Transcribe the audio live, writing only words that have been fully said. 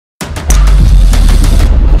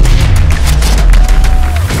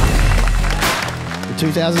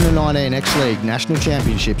2019 X-League National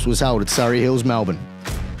Championships was held at Surrey Hills, Melbourne.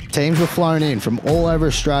 Teams were flown in from all over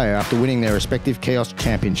Australia after winning their respective Kiosk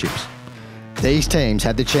Championships. These teams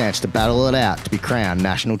had the chance to battle it out to be crowned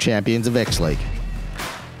National Champions of X-League.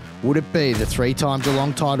 Would it be the 3-time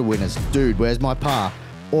Geelong title winners, Dude, Where's My Pa?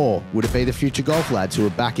 Or would it be the future golf lads who are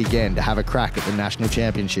back again to have a crack at the National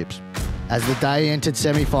Championships? As the day entered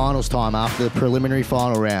semi-finals time after the preliminary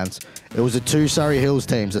final rounds, it was the 2 Surrey Hills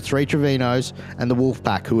teams, the 3 Trevinos and the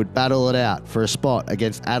Wolfpack, who would battle it out for a spot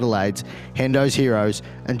against Adelaide's Hendo's Heroes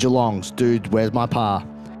and Geelong's Dude, Where's My Pa?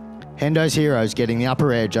 Hendo's Heroes getting the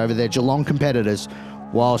upper edge over their Geelong competitors,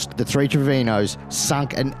 whilst the 3 Trevinos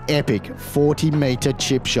sunk an epic 40-metre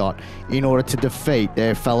chip shot in order to defeat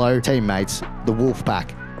their fellow teammates, the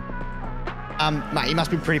Wolfpack. Mate, you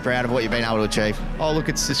must be pretty proud of what you've been able to achieve. Oh, look,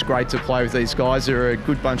 it's just great to play with these guys. They're a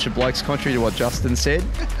good bunch of blokes, contrary to what Justin said,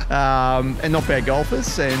 and not bad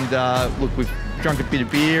golfers. And look, we've drunk a bit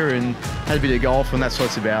of beer and had a bit of golf, and that's what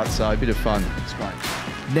it's about, so a bit of fun. It's great.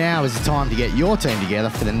 Now is the time to get your team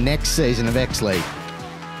together for the next season of X-League.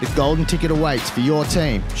 The golden ticket awaits for your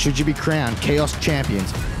team. Should you be crowned Kiosk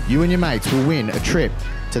champions, you and your mates will win a trip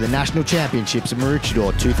to the National Championships in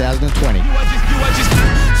Maroochydore 2020.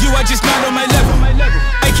 You are just not on my level.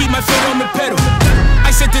 I keep my foot on the pedal. I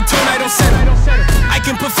set the tone, I don't settle. I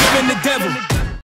can put fear in the devil.